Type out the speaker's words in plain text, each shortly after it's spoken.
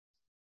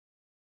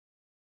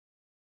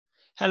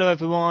Hello,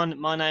 everyone.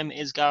 My name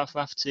is Gareth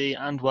Rafferty,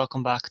 and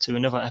welcome back to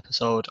another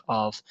episode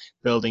of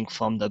Building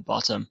from the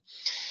Bottom.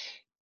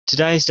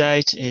 Today's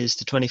date is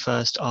the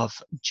 21st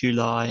of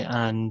July,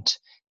 and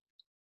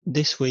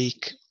this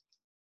week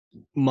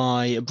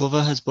my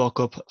brother has broke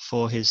up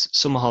for his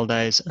summer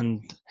holidays,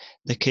 and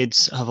the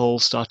kids have all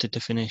started to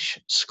finish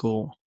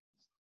school.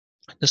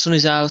 The sun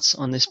is out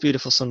on this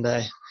beautiful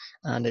Sunday,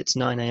 and it's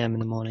 9 a.m. in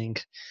the morning,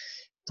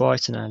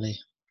 bright and early.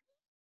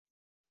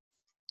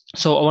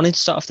 So, I wanted to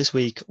start off this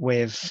week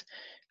with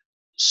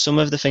some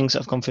of the things that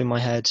have gone through my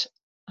head,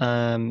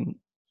 um,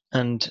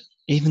 and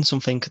even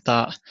something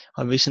that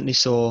I recently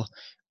saw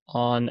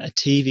on a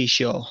TV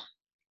show.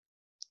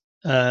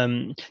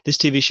 This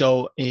TV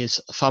show is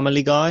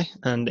Family Guy,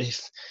 and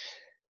if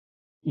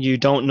you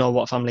don't know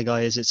what Family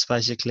Guy is, it's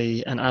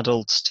basically an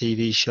adult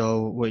TV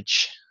show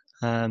which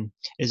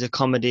is a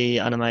comedy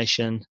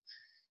animation,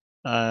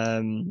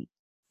 um,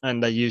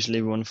 and they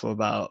usually run for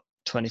about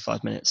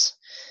 25 minutes.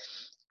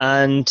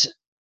 And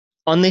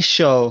on this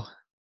show,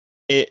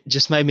 it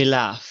just made me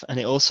laugh, and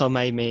it also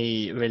made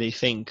me really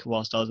think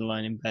whilst I was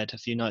lying in bed a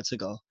few nights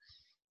ago.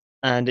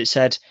 And it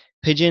said,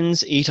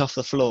 "Pigeons eat off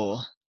the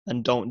floor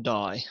and don't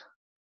die,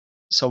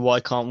 so why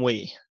can't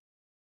we?"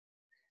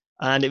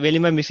 And it really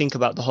made me think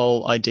about the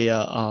whole idea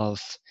of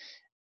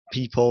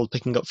people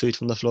picking up food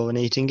from the floor and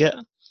eating it.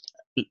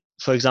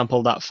 For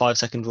example, that 5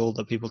 second rule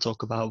that people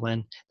talk about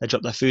when they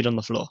drop their food on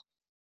the floor.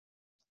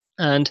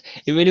 And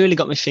it really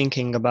got me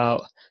thinking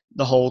about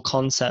the whole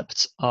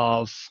concept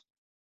of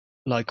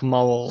like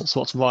morals,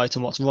 what's right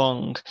and what's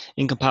wrong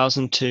in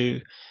comparison to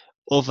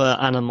other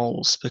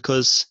animals.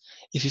 Because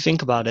if you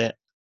think about it,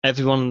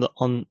 everyone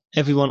on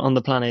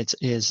the planet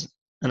is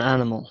an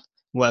animal,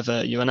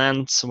 whether you're an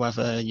ant,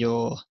 whether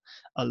you're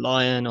a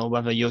lion, or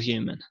whether you're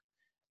human.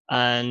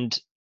 And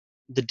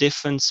the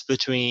difference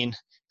between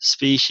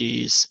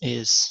species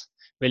is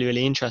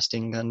really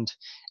interesting, and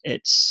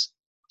it's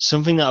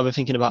something that I've been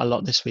thinking about a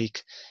lot this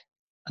week,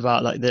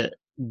 about like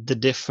the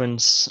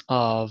difference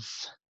of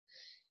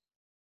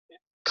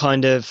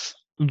kind of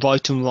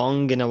right and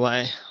wrong in a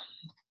way.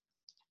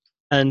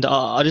 And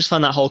I just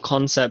found that whole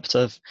concept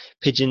of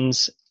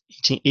pigeons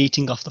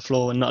eating off the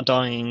floor and not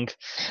dying,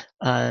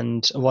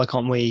 and why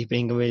can't we,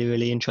 being a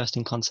really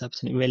interesting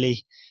concept. And it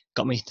really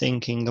got me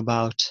thinking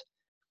about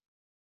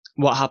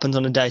what happens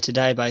on a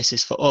day-to-day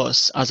basis for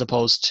us as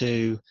opposed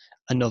to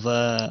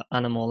another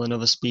animal,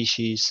 another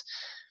species.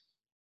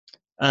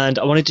 And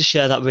I wanted to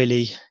share that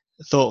really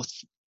thought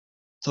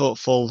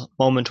thoughtful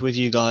moment with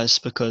you guys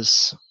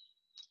because,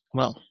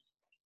 well,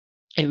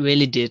 it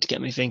really did get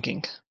me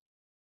thinking.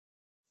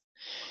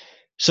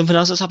 Something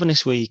else that's happened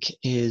this week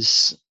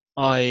is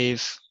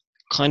I've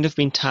kind of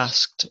been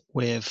tasked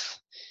with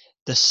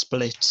the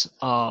split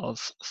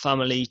of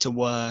family to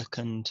work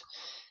and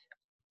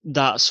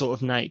that sort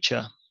of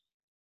nature.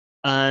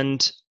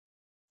 And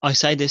I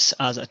say this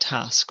as a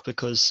task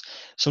because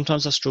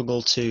sometimes I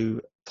struggle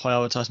to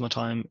prioritize my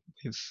time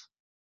with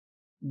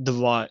the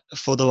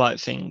right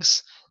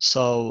things.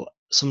 So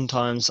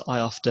sometimes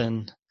I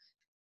often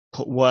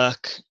put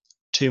work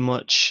too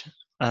much,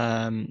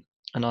 um,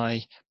 and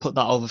I put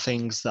that over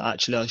things that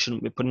actually I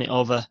shouldn't be putting it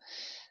over,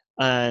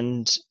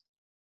 and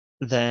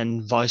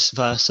then vice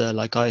versa.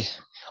 Like I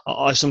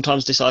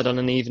sometimes decide on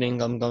an evening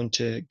I'm going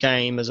to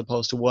game as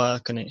opposed to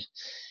work, and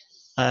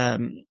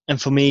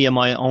for me and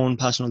my own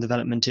personal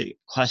development, it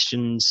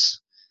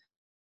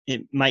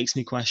makes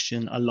me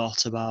question a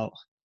lot about,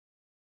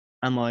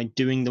 am I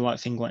doing the right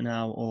thing right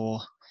now,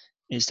 or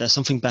is there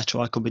something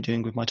better I could be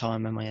doing with my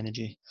time and my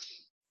energy?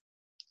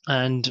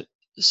 And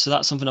so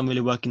that's something I'm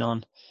really working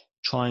on,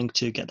 trying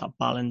to get that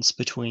balance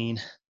between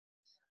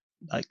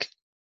like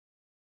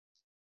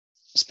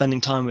spending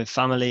time with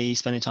family,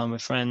 spending time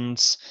with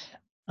friends,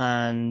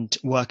 and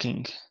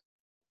working.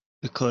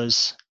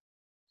 Because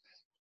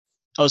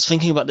I was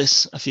thinking about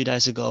this a few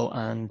days ago,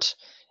 and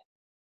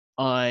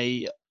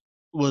I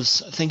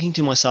was thinking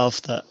to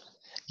myself that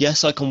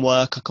yes, I can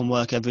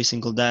work every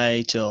single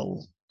day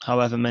till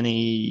however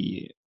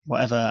many,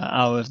 whatever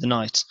hour of the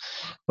night,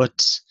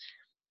 but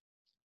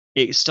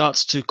it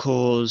starts to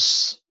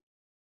cause,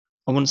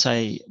 I wouldn't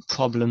say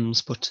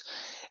problems, but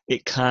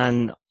it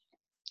can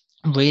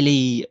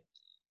really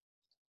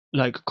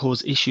like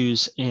cause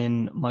issues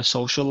in my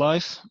social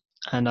life.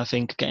 And I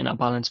think getting that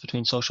balance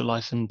between social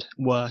life and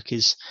work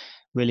is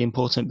really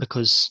important,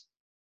 because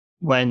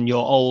when you're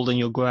old and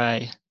you're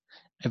grey,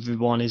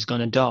 everyone is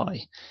going to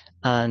die,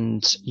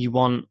 and you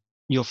want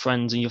your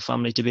friends and your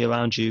family to be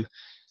around you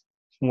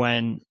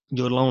when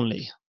you're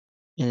lonely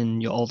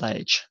in your old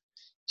age.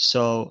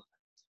 So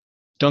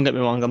don't get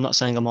me wrong, I'm not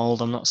saying I'm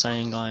old, I'm not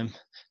saying I'm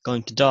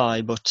going to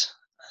die, but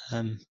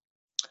um,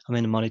 I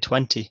mean, I'm only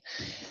 20,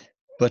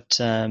 but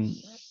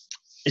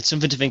it's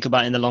something to think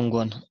about in the long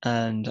run.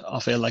 And I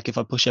feel like if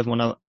I push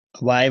everyone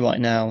away right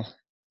now,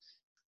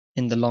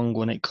 in the long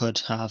run, it could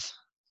have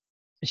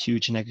a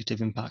huge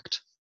negative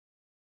impact.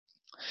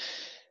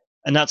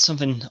 And that's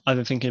something I've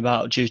been thinking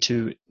about due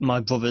to my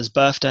brother's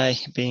birthday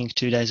being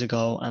 2 days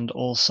ago, and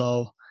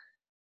also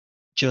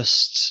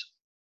just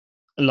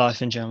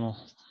life in general.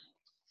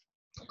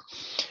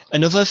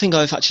 Another thing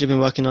I've actually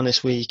been working on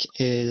this week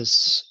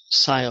is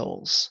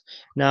sales.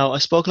 Now, I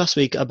spoke last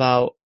week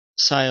about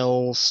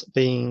sales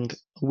being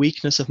a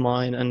weakness of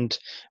mine and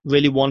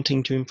really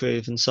wanting to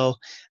improve. And so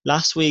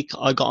last week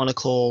I got on a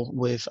call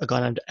with a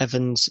guy named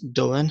Evans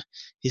Duran.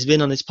 He's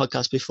been on this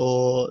podcast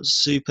before,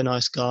 super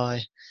nice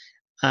guy.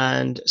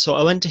 And so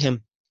I went to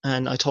him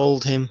and I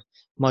told him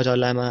my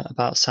dilemma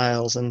about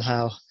sales and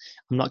how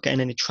I'm not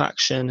getting any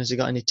traction. Has he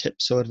got any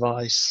tips or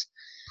advice?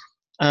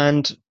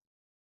 And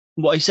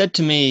what he said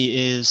to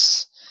me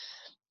is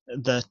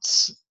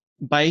that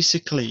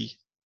basically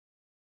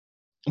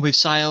with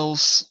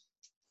sales,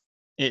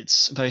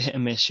 it's very hit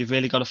and miss. You've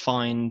really got to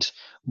find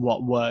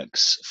what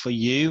works for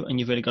you, and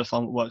you've really got to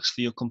find what works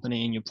for your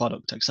company and your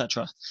product,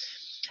 etc.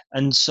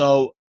 And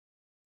so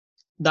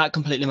that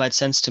completely made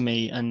sense to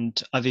me. And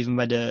I've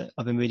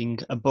been reading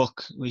a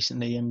book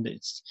recently, and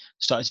it's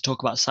started to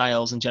talk about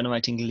sales and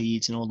generating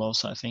leads and all those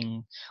sort of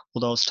thing, all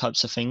those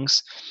types of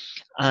things.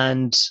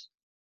 And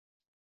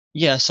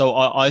yeah, so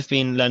I've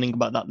been learning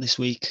about that this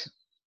week,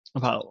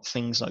 about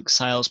things like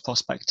sales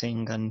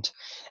prospecting. And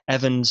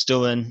Evans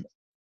Duran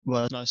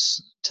was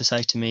nice to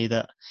say to me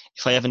that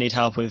if I ever need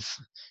help with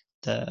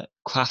the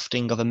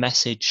crafting of a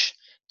message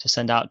to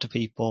send out to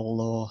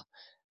people,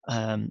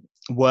 or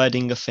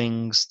wording of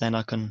things, then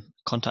I can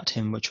contact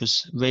him, which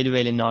was really,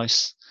 really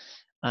nice.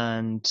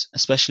 And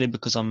especially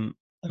because I'm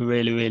a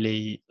really,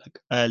 really like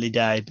early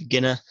day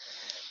beginner,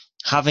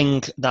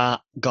 having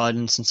that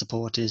guidance and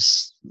support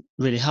is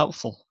really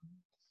helpful.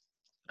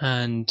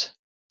 And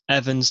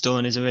Evans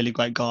Dunn is a really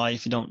great guy.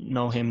 If you don't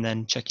know him,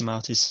 then check him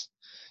out. He's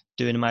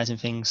doing amazing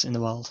things in the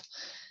world.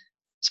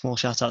 Small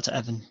shout out to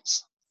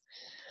Evans.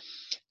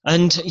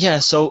 And yeah,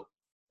 so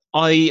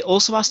I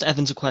also asked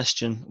Evans a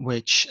question,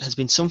 which has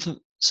been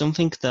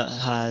something that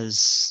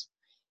has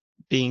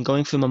been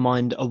going through my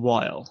mind a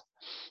while.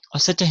 I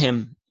said to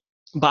him,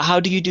 "But how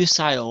do you do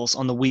sales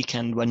on the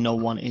weekend when no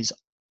one is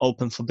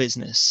open for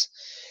business?"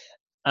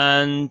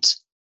 And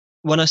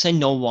when I say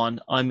no one,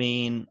 I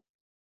mean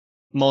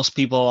most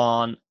people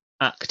aren't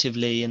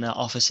actively in their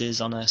offices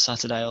on a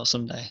Saturday or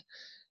Sunday,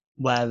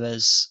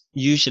 whereas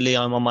usually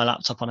I'm on my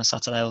laptop on a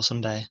Saturday or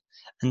Sunday.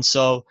 And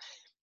so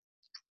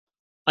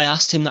I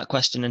asked him that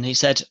question, and he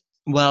said,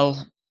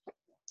 "Well,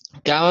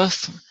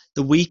 Gareth,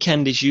 the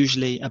weekend is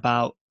usually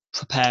about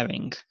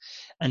preparing."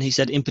 And he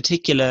said, in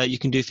particular, you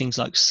can do things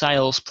like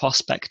sales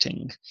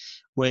prospecting,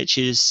 which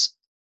is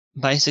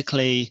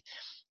basically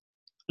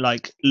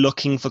like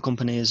looking for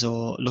companies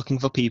or looking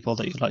for people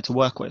that you'd like to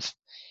work with.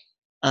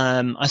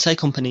 I say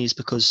companies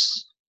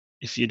because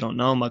if you don't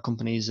know, my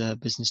company is a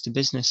business to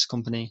business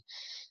company.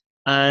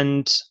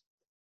 And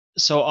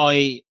so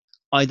I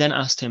then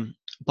asked him,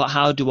 but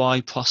how do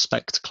I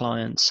prospect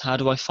clients? How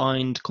do I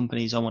find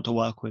companies I want to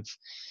work with?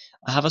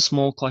 I have a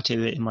small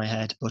criteria in my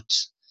head,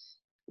 but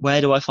where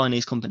do I find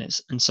these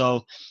companies? And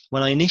so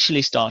when I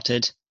initially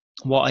started,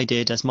 what I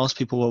did, as most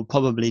people will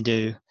probably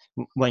do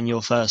when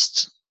you're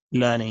first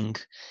learning,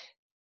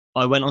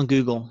 I went on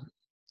Google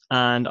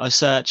and I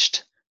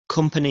searched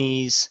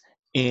companies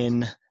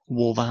in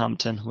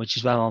Wolverhampton, which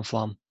is where I'm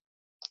from.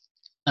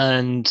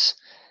 And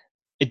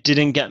it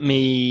didn't get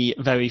me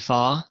very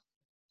far.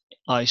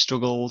 I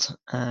struggled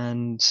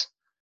and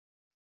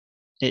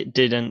it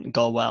didn't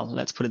go well,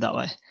 let's put it that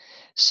way.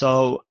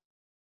 So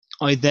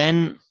I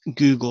then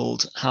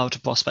Googled how to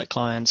prospect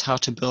clients, how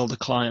to build a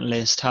client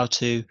list, how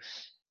to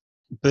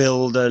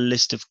build a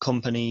list of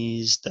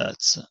companies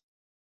that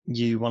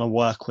you want to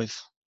work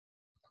with.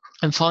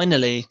 And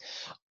finally,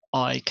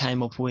 I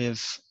came up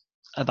with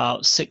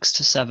about 6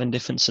 to 7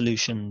 different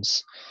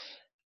solutions.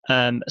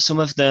 Some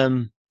of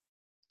them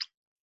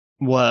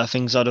were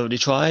things I'd already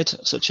tried,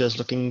 such as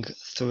looking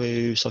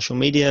through social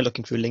media,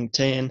 looking through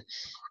LinkedIn,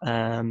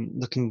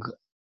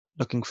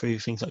 looking through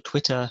things like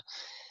Twitter.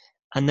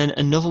 And then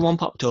another one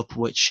popped up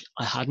which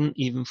I hadn't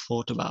even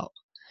thought about.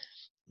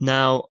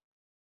 Now,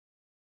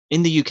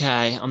 in the UK,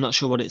 I'm not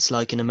sure what it's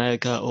like in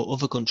America or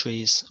other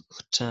countries,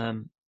 but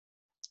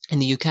in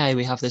the UK,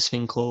 we have this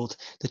thing called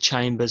the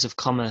Chambers of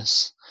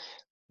Commerce,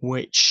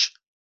 which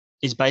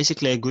is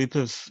basically a group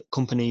of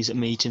companies that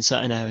meet in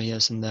certain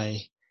areas, and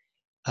they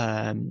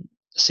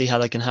see how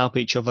they can help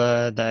each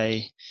other.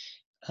 They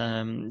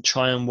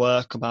try and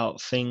work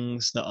about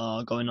things that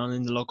are going on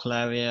in the local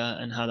area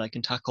and how they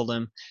can tackle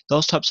them,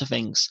 those types of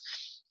things.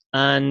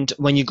 And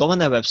when you go on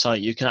their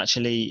website, you can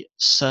actually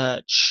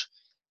search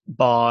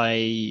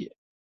by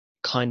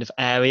kind of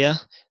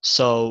area.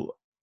 So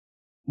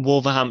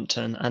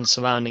Wolverhampton and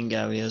surrounding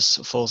areas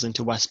falls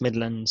into West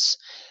Midlands,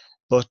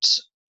 but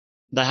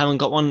they haven't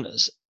got one.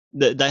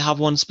 They have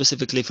one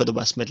specifically for the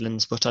West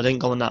Midlands, but I didn't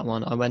go on that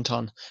one. I went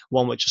on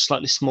one which was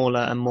slightly smaller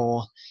and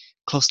more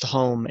close to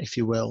home, if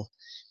you will,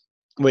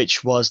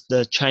 which was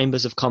the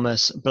Chambers of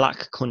Commerce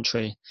Black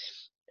Country.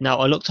 Now,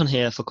 I looked on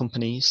here for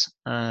companies.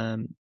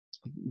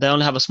 They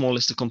only have a small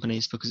list of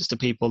companies because it's the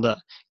people that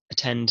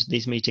attend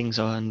these meetings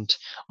and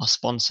are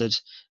sponsored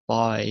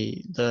by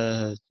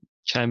the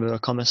Chamber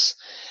of Commerce.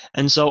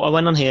 And so I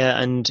went on here,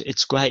 and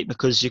it's great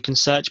because you can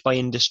search by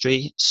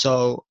industry.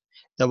 So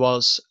there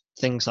was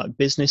things like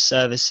business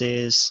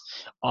services,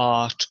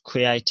 art,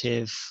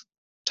 creative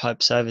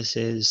type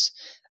services,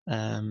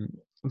 um,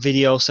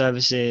 video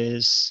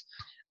services,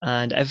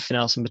 and everything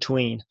else in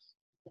between,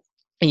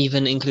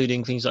 even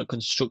including things like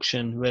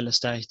construction, real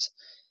estate,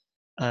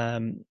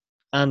 um,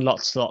 and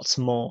lots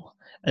more.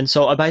 And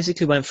so I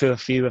basically went through a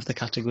few of the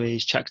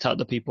categories, checked out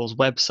the people's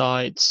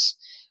websites,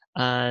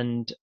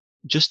 and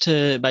just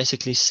to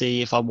basically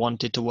see if I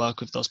wanted to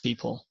work with those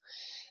people.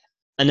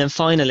 And then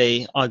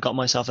finally, I got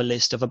myself a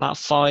list of about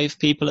 5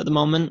 people at the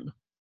moment,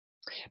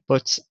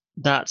 but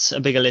that's a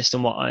bigger list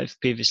than what I've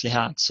previously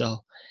had.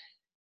 So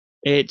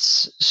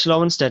it's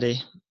slow and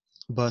steady,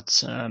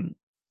 but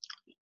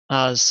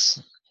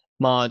as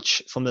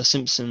Marge from The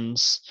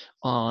Simpsons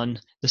on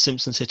The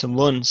Simpsons Hit and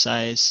Run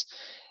says,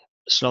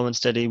 slow and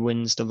steady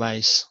wins the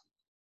race.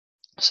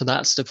 So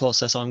that's the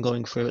process I'm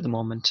going through at the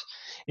moment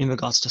in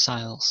regards to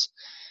sales.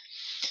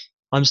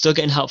 I'm still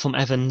getting help from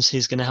Evans.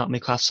 He's going to help me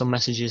craft some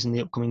messages in the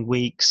upcoming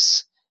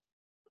weeks.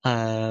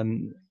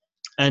 And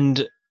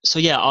so,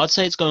 yeah, I'd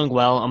say it's going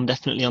well. I'm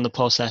definitely on the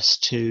process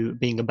to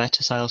being a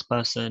better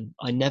salesperson.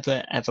 I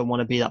never ever want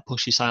to be that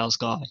pushy sales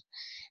guy,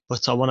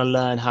 but I want to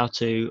learn how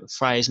to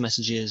phrase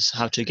messages,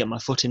 how to get my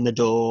foot in the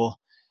door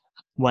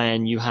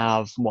when you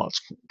have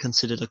what's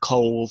considered a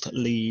cold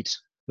lead,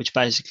 which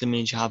basically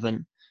means you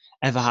haven't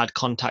ever had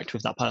contact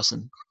with that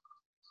person.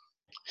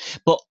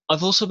 But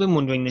I've also been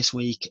wondering this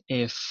week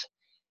if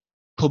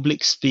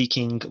public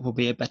speaking will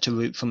be a better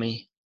route for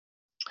me.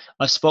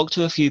 I've spoke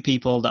to a few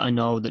people that I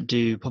know that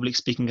do public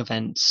speaking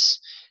events.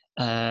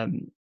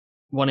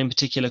 One in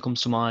particular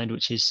comes to mind,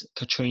 which is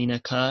Katrina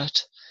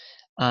Kurt,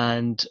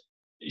 and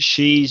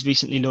she's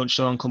recently launched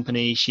her own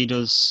company. She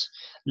does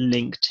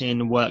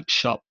LinkedIn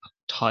workshop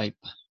type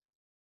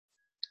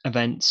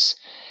events,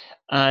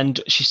 and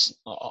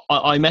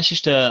I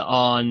messaged her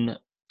on,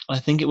 I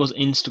think it was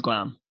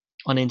Instagram,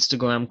 on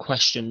Instagram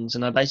questions,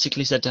 and I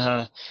basically said to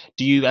her,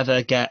 do you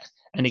ever get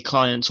any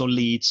clients or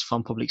leads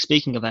from public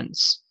speaking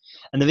events?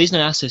 And the reason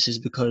I ask this is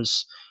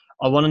because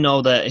I want to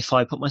know that if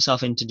I put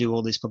myself in to do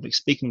all these public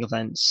speaking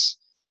events,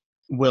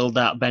 will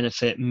that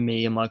benefit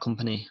me and my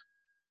company?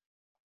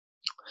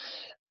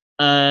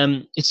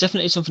 It's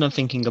definitely something I'm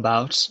thinking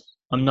about.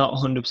 I'm not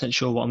 100%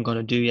 sure what I'm going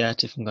to do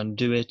yet, if I'm going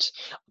to do it.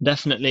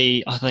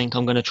 Definitely, I think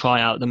I'm going to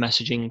try out the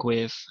messaging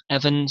with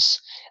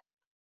Evans,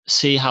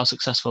 see how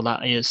successful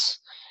that is,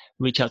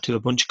 reach out to a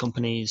bunch of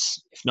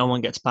companies. If no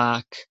one gets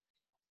back,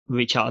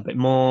 reach out a bit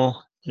more.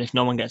 And if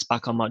no one gets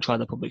back, I might try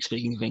the public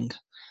speaking thing.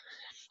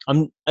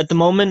 At the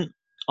moment,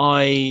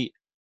 I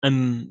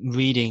am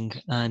reading,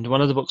 and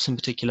one of the books in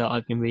particular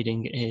I've been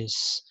reading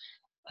is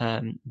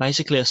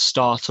basically a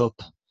startup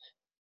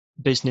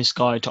business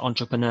guide to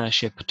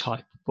entrepreneurship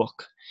type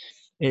book.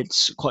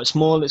 It's quite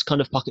small, it's kind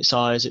of pocket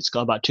size, it's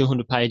got about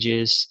 200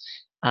 pages,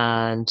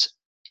 and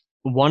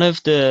one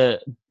of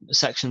the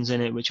sections in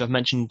it, which I've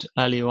mentioned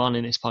earlier on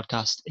in this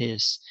podcast,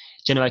 is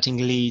generating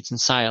leads and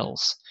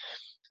sales.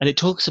 And it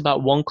talks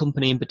about one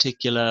company in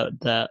particular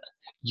that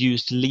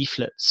used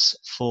leaflets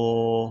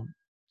for,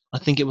 I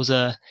think it was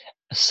a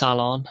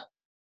salon.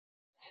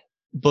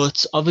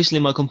 But obviously,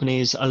 my company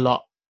is a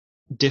lot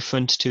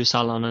different to a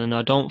salon, and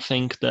I don't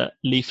think that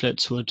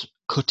leaflets would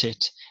cut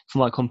it for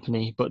my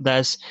company. But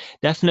there's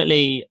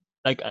definitely,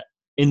 like,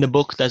 in the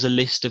book, there's a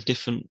list of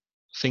different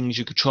things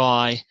you could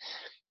try,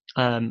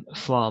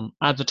 from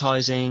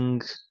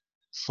advertising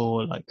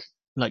for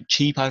like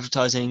cheap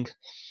advertising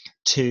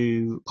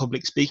to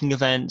public speaking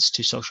events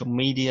to social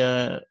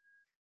media.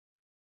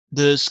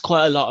 There's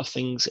quite a lot of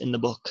things in the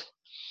book,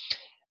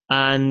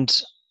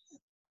 and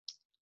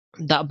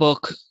that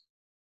book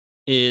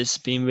is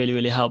being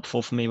really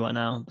helpful for me right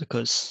now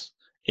because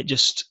it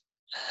just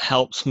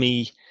helps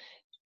me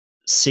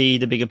see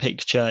the bigger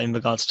picture in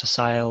regards to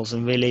sales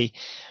and really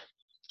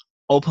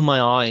open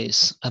my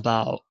eyes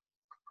about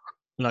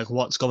like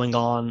what's going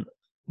on,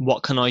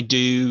 what can I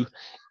do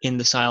in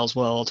the sales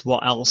world,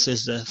 what else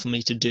is there for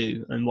me to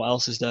do, and what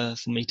else is there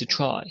for me to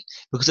try.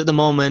 Because at the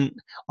moment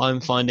I'm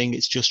finding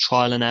it's just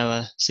trial and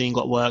error, seeing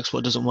what works,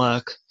 what doesn't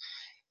work,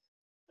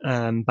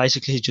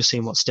 basically just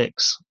seeing what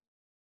sticks.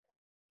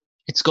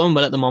 It's going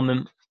well at the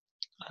moment.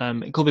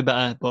 It could be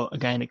better, but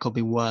again, it could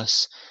be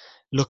worse.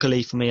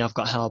 Luckily for me, I've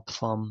got help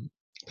from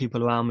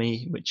people around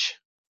me, which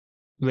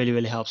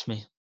really helps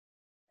me.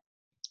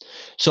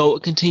 So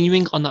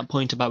continuing on that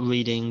point about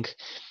reading,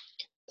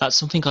 that's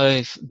something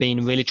I've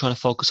been really trying to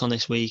focus on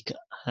this week.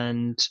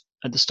 And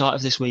at the start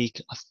of this week,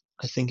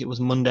 I think it was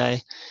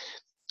Monday,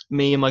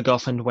 me and my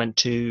girlfriend went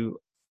to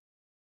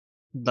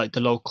like the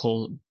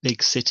local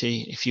big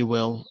city, if you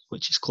will,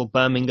 which is called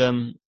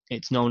Birmingham.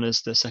 It's known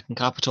as the second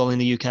capital in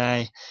the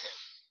UK.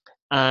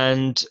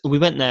 And we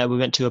went there, we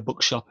went to a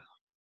bookshop,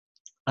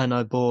 and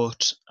I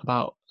bought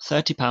about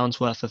 £30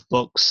 worth of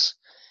books.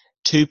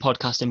 2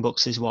 podcasting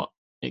books is what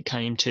it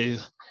came to.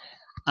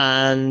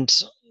 And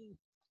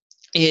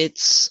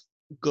it's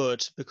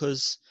good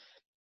because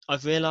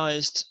I've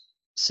realized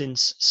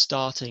since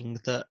starting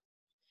that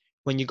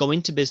when you go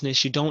into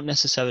business, you don't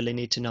necessarily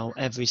need to know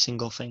every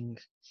single thing.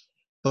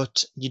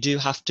 but you do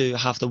have to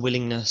have the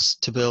willingness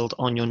to build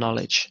on your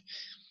knowledge.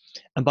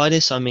 And by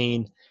this, I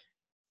mean,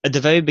 at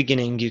the very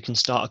beginning, you can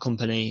start a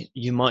company.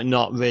 You might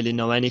not really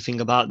know anything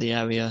about the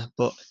area,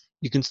 but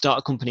you can start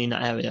a company in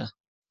that area.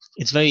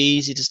 It's very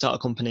easy to start a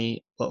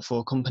company, but for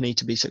a company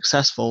to be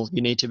successful,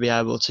 you need to be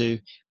able to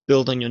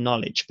build on your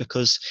knowledge,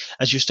 because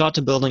as you start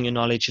to build on your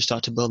knowledge, you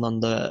start to build on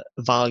the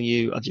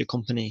value of your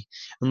company.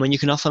 And when you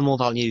can offer more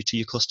value to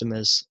your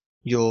customers,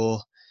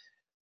 you're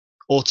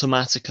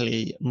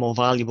automatically more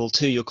valuable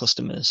to your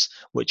customers,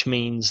 which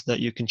means that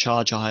you can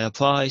charge a higher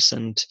price,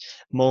 and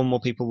more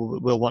people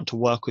will want to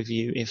work with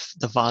you if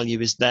the value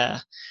is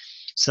there.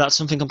 So that's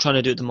something I'm trying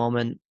to do at the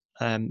moment.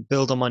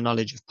 Build on my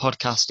knowledge of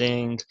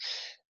podcasting.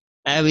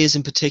 Areas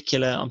in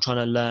particular I'm trying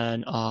to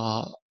learn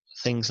are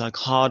things like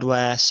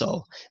hardware,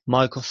 so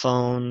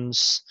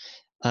microphones.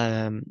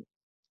 Um,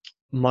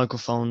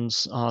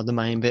 Microphones are the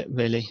main bit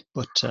really,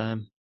 but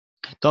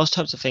those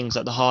types of things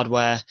like the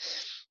hardware,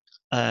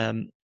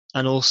 um,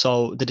 and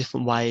also the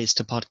different ways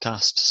to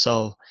podcast.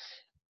 So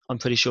I'm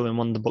pretty sure in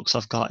one of the books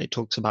I've got, it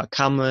talks about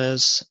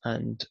cameras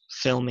and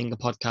filming a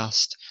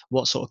podcast,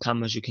 what sort of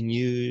cameras you can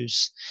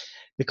use.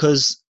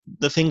 Because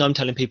the thing I'm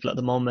telling people at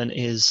the moment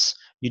is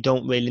you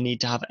don't really need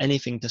to have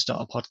anything to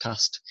start a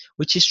podcast,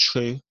 which is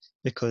true,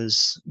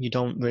 because you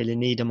don't really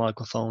need a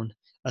microphone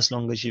as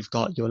long as you've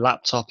got your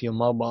laptop, your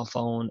mobile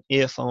phone,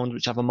 earphones,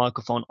 which have a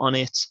microphone on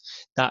it.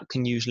 That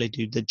can usually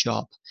do the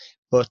job.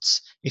 But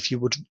if you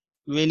would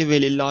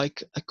really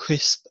like a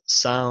crisp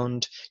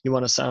sound, you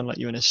want to sound like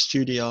you're in a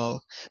studio,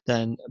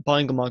 then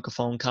buying a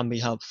microphone can be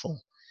helpful.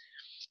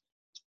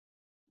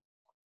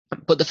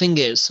 But the thing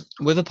is,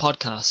 with a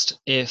podcast,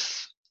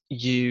 if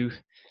you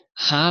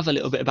have a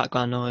little bit of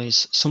background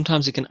noise,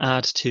 sometimes it can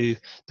add to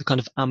the kind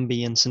of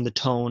ambience and the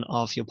tone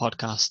of your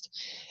podcast.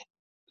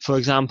 For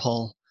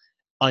example,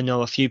 I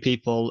know a few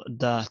people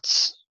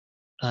that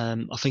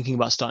are thinking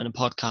about starting a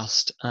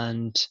podcast,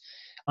 and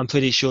I'm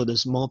pretty sure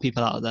there's more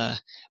people out there.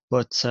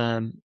 But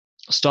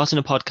starting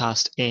a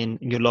podcast in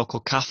your local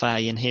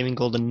cafe and hearing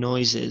all the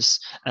noises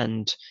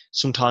and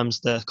sometimes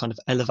the kind of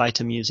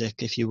elevator music,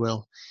 if you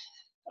will,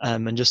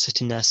 and just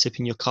sitting there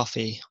sipping your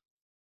coffee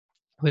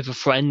with a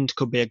friend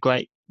could be a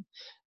great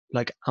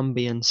like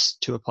ambience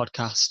to a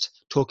podcast,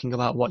 talking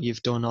about what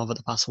you've done over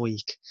the past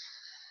week.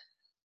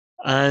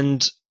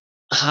 And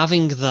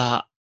having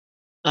that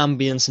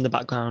ambience in the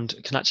background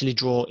can actually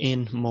draw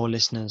in more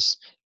listeners,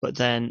 but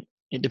then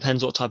it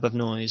depends what type of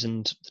noise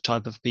and the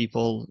type of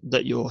people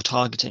that you're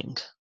targeting.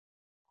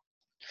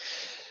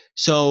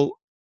 So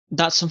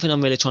that's something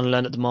I'm really trying to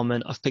learn at the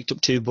moment. I've picked up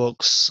 2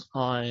 books.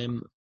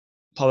 I'm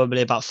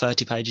probably about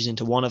 30 pages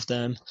into one of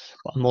them,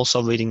 but I'm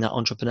also reading that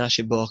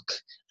entrepreneurship book,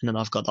 and then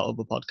I've got that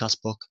other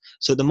podcast book.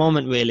 So at the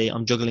moment, really,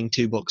 I'm juggling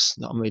 2 books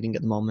that I'm reading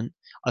at the moment.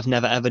 I've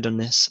never ever done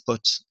this,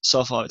 but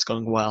so far it's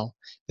going well,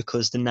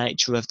 because the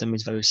nature of them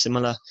is very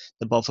similar.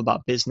 They're both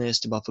about business,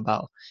 they're both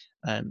about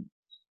um,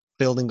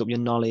 building up your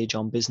knowledge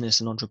on business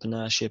and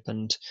entrepreneurship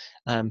and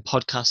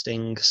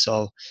podcasting.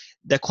 So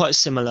they're quite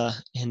similar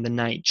in the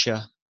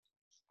nature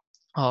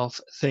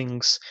of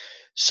things.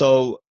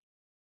 So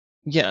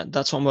yeah,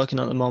 that's what I'm working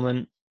on at the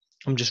moment.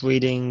 I'm just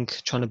reading,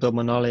 trying to build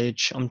my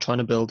knowledge. I'm trying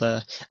to build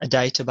a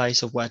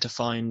database of where to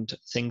find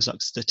things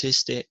like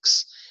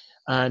statistics.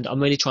 And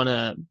I'm really trying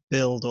to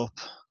build up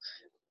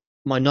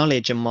my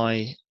knowledge and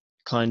my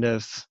kind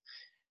of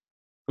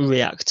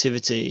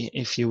reactivity,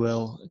 if you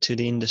will, to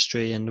the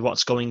industry and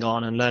what's going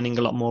on, and learning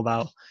a lot more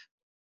about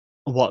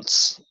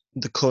what's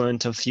the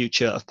current and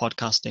future of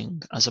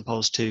podcasting as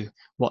opposed to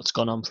what's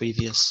gone on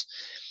previous.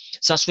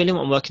 So that's really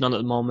what I'm working on at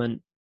the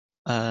moment.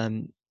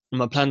 Um,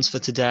 my plans for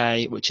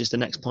today, which is the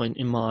next point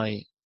in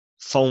my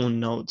phone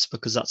notes,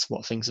 because that's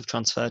what things have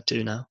transferred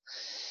to now.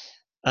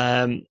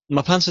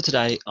 My plans for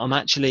today, I'm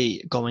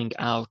actually going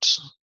out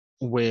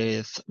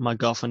with my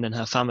girlfriend and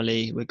her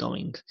family. We're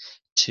going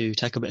to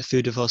take a bit of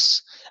food with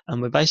us,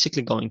 and we're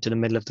basically going to the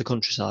middle of the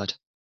countryside.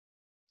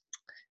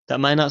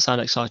 That may not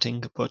sound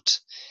exciting, but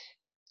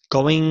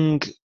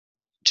going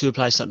to a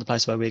place like the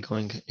place where we're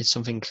going is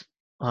something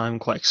I'm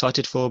quite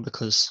excited for,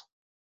 because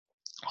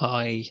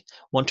I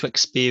want to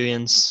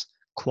experience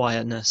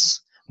quietness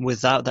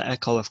without the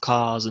echo of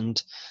cars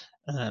and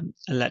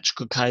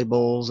electrical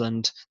cables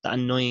and that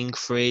annoying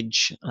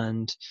fridge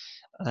and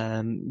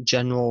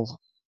general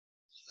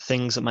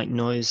things that make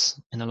noise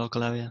in a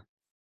local area.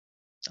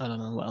 I don't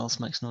know what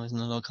else makes noise in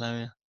a local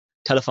area.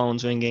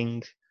 Telephones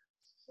ringing.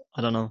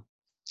 I don't know.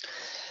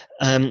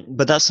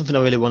 But that's something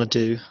I really want to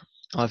do.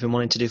 I've been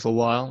wanting to do for a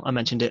while. I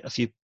mentioned it a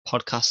few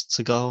podcasts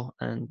ago,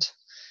 and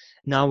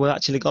now we're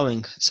actually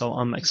going. So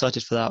I'm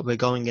excited for that. We're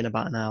going in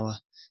about an hour.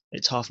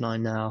 It's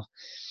 9:30 now.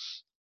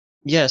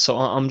 Yeah, so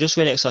I'm just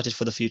really excited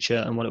for the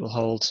future and what it will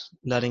hold.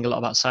 Learning a lot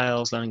about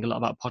sales, learning a lot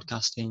about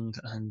podcasting,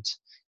 and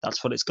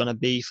that's what it's going to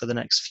be for the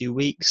next few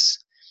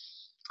weeks.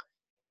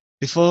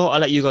 Before I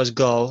let you guys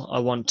go, I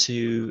want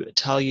to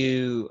tell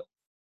you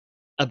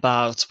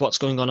about what's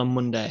going on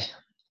Monday.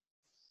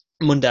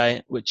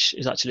 Monday, which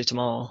is actually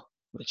tomorrow,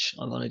 which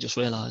I've only just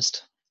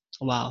realised.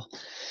 Wow.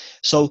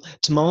 So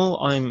tomorrow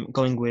I'm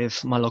going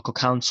with my local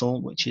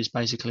council, which is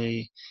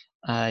basically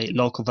a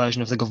local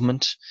version of the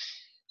government.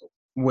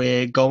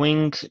 We're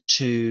going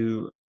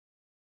to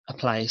a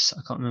place,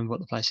 I can't remember what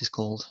the place is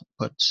called,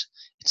 but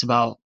it's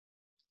about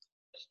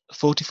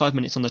 45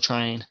 minutes on the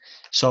train.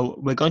 So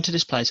we're going to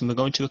this place and we're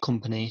going to a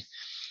company,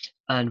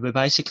 and we're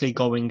basically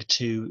going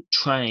to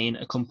train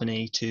a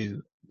company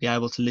to be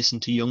able to listen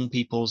to young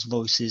people's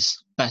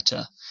voices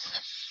better.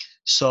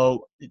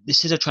 So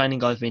this is a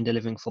training I've been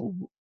delivering for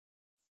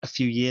a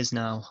few years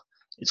now.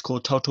 It's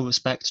called Total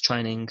Respect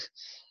Training.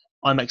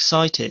 I'm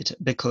excited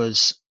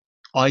because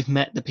I've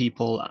met the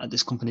people at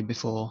this company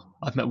before.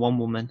 I've met one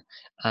woman,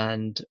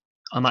 and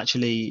I'm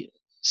actually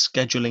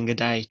scheduling a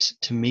date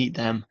to meet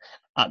them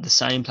at the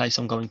same place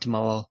I'm going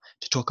tomorrow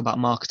to talk about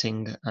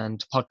marketing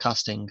and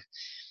podcasting.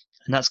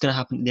 And that's going to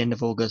happen at the end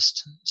of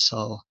August.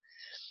 So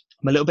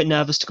I'm a little bit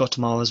nervous to go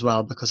tomorrow as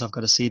well because I've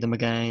got to see them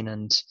again,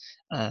 and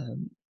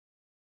um,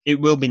 it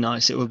will be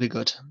nice. It will be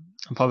good.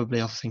 I'm probably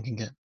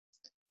overthinking it,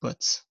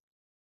 but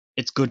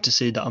it's good to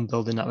see that I'm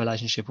building that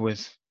relationship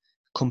with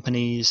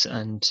companies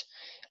and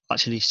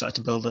actually started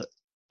to build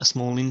a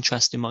small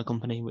interest in my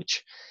company,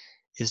 which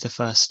is the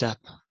first step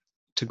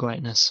to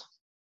greatness.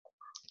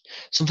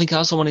 Something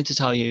else I wanted to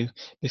tell you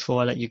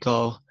before I let you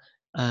go.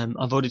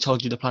 I've already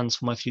told you the plans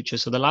for my future.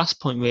 So the last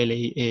point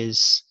really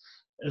is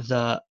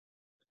that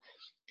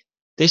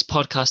this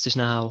podcast is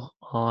now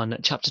on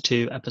chapter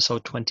 2,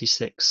 episode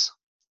 26.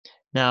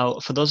 Now,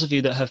 for those of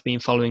you that have been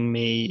following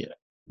me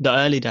the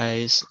early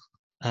days,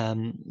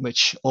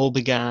 which all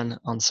began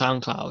on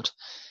SoundCloud,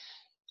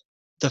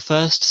 the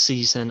first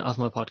season of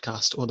my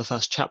podcast, or the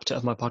first chapter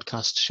of my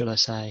podcast, should I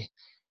say,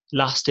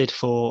 lasted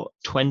for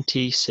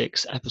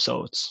 26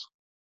 episodes,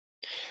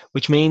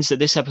 which means that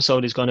this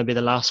episode is going to be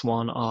the last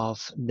one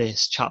of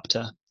this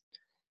chapter.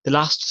 The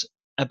last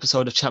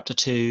episode of chapter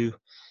 2,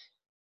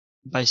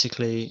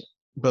 basically,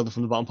 Building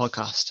from the Bottom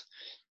podcast.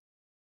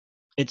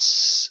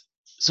 It's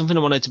something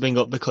I wanted to bring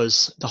up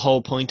because the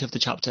whole point of the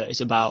chapter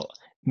is about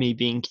me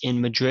being in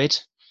Madrid,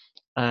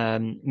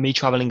 me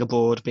traveling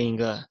abroad,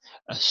 being a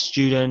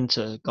student,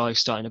 a guy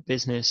starting a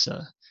business,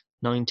 a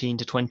 19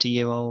 to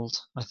 20-year-old.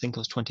 I think I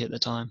was 20 at the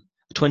time.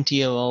 A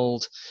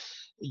 20-year-old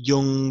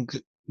young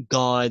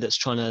guy that's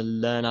trying to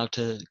learn how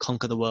to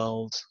conquer the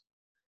world.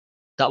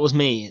 That was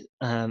me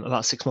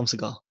about 6 months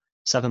ago,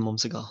 7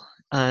 months ago.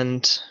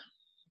 And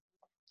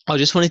I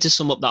just wanted to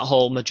sum up that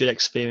whole Madrid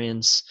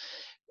experience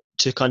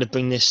to kind of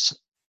bring this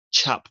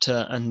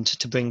chapter and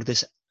to bring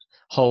this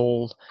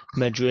whole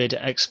Madrid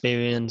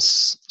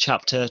experience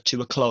chapter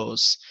to a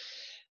close.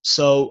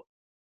 So,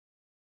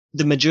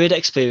 the Madrid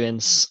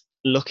experience,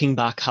 looking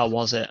back, how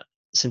was it?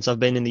 Since I've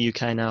been in the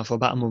UK now for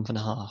about a month and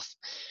a half,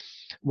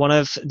 one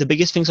of the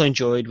biggest things I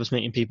enjoyed was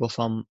meeting people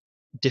from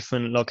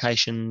different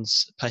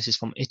locations, places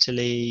from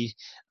Italy,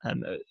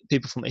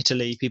 people from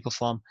Italy, people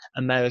from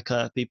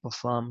America, people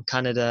from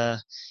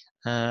Canada,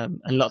 and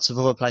lots of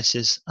other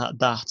places at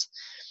that.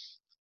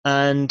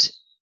 And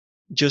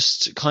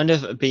just kind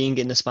of being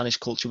in the Spanish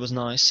culture was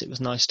nice. It was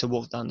nice to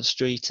walk down the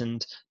street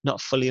and not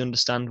fully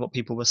understand what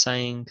people were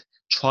saying,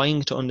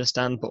 trying to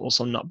understand, but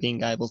also not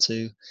being able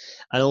to,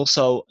 and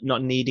also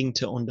not needing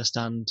to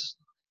understand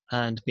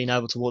and being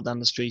able to walk down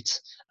the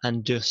street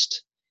and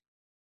just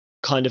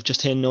kind of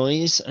just hear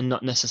noise and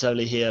not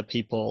necessarily hear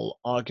people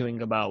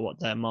arguing about what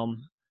their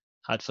mom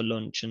had for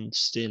lunch and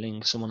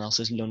stealing someone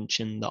else's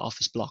lunch in the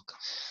office block.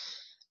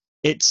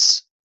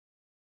 It's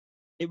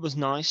it was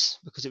nice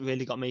because it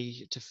really got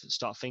me to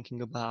start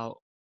thinking about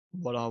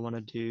what I want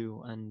to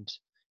do and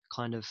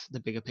kind of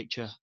the bigger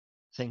picture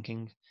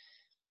thinking.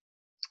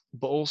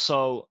 But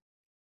also,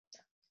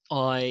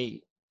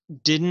 I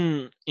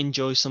didn't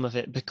enjoy some of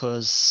it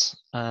because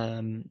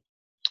I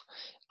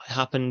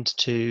happened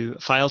to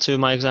fail two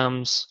of my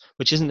exams,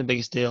 which isn't the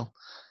biggest deal.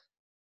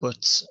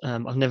 But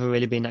I've never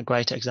really been that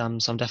great at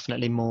exams. I'm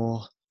definitely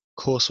more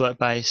coursework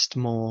based,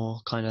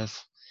 more kind of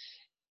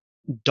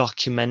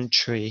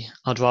documentary.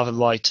 I'd rather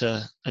write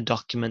a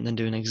document than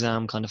do an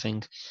exam kind of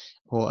thing,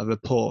 or a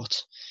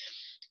report.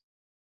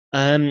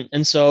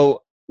 And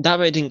so that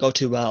really didn't go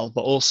too well,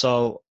 but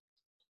also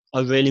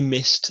I really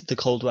missed the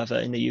cold weather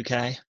in the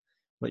UK,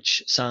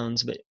 which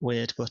sounds a bit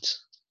weird, but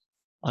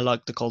I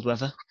like the cold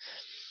weather.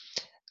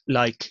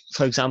 Like,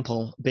 for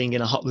example, being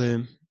in a hot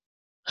room,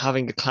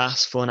 having a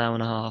class for an hour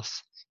and a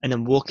half, and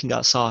then walking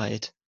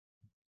outside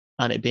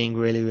and it being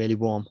really, really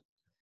warm.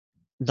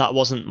 That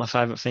wasn't my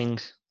favourite thing.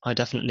 I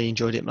definitely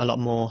enjoyed it a lot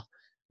more.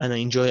 And I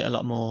enjoy it a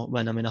lot more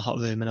when I'm in a hot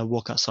room and I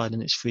walk outside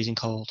and it's freezing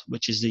cold,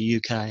 which is the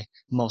UK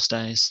most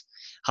days.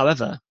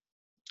 However,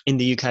 in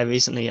the UK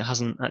recently, it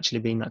hasn't actually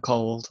been that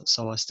cold,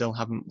 so I still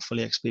haven't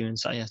fully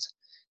experienced that yet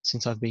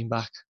since I've been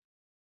back.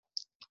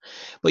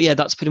 But yeah,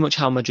 that's pretty much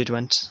how Madrid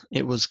went.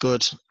 It was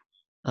good.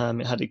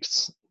 It had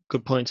its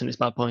good points and its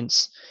bad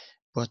points,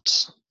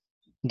 but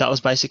that was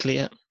basically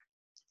it.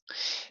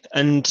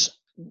 And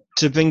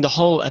to bring the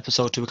whole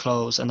episode to a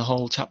close and the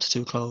whole chapter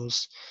to a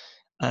close,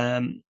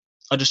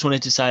 I just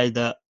wanted to say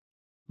that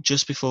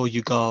just before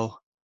you go,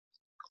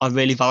 I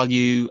really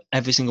value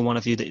every single one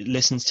of you that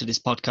listens to this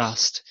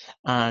podcast,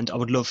 and I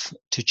would love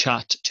to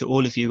chat to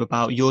all of you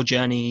about your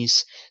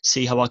journeys,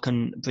 see how I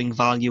can bring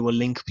value or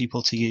link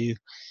people to you,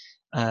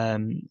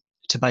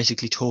 to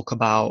basically talk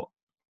about,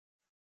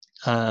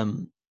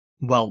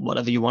 well,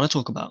 whatever you want to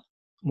talk about,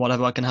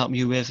 whatever I can help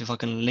you with, if I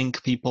can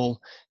link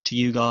people to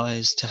you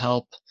guys to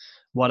help,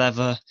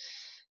 whatever.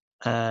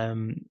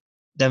 Um,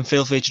 then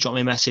feel free to drop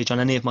me a message on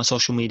any of my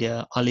social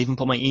media. I'll even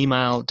put my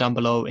email down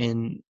below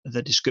in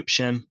the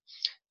description.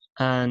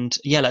 And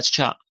yeah, let's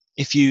chat.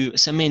 If you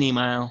send me an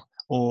email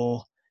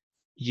or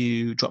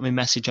you drop me a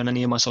message on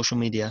any of my social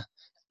media,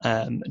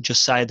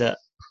 just say that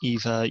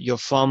either you're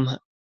from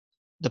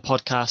the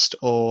podcast,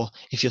 or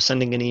if you're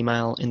sending an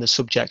email, in the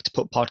subject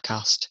put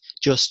podcast,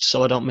 just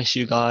so I don't miss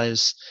you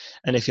guys.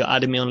 And if you're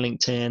adding me on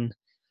LinkedIn,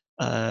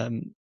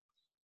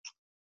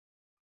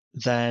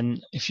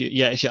 then if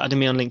you're adding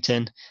me on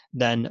LinkedIn,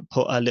 then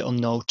put a little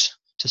note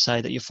to say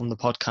that you're from the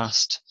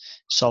podcast,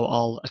 so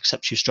I'll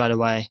accept you straight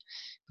away,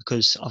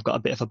 because I've got a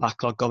bit of a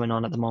backlog going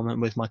on at the moment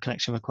with my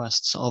connection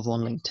requests over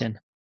on LinkedIn.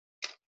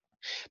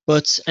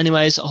 But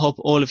anyways, I hope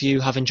all of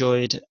you have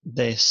enjoyed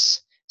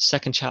this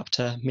second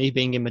chapter, me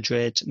being in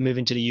Madrid,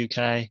 moving to the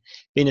UK,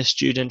 being a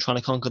student, trying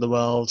to conquer the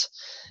world,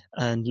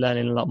 and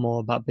learning a lot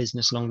more about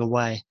business along the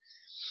way.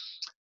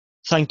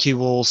 Thank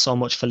you all so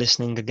much for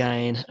listening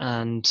again,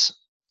 and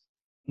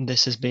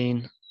this has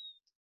been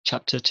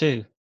chapter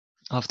 2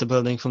 of the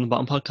Building from the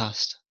Bottom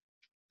podcast.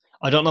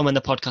 I don't know when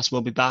the podcast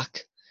will be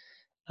back.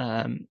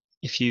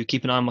 If you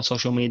keep an eye on my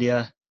social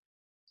media,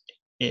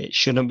 it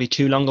shouldn't be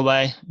too long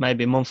away,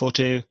 maybe a month or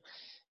two.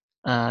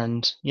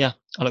 And yeah,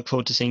 I look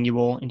forward to seeing you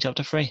all in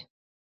chapter 3.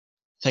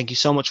 Thank you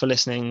so much for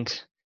listening,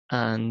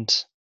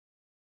 and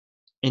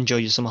enjoy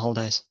your summer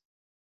holidays.